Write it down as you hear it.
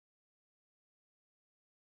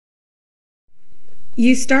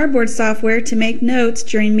Use StarBoard software to make notes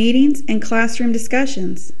during meetings and classroom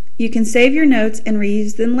discussions. You can save your notes and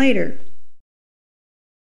reuse them later.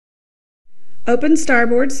 Open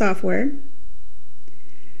StarBoard software.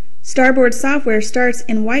 StarBoard software starts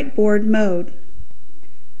in Whiteboard mode.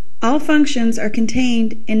 All functions are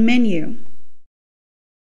contained in Menu.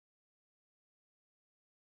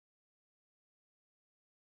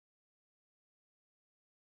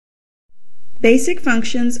 Basic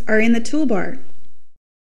functions are in the toolbar.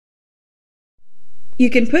 You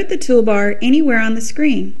can put the toolbar anywhere on the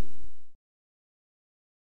screen.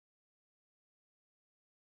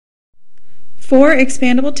 Four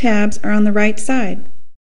expandable tabs are on the right side.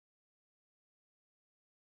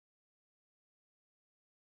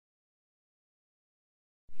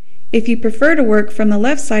 If you prefer to work from the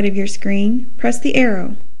left side of your screen, press the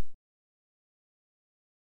arrow.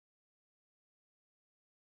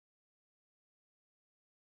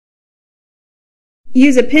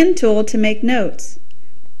 Use a pen tool to make notes.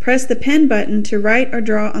 Press the pen button to write or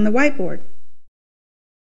draw on the whiteboard.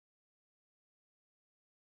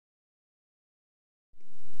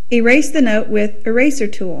 Erase the note with Eraser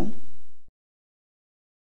tool.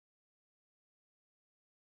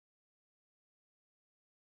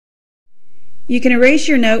 You can erase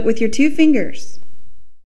your note with your two fingers.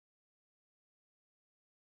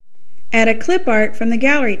 Add a clip art from the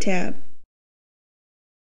Gallery tab.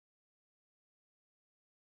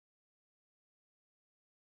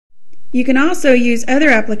 You can also use other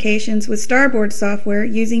applications with StarBoard software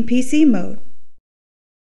using PC mode.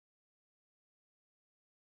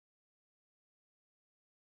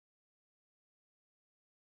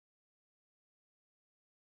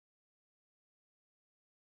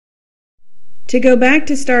 To go back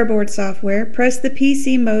to StarBoard software, press the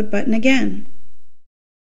PC mode button again.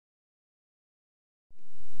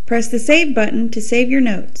 Press the Save button to save your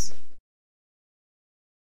notes.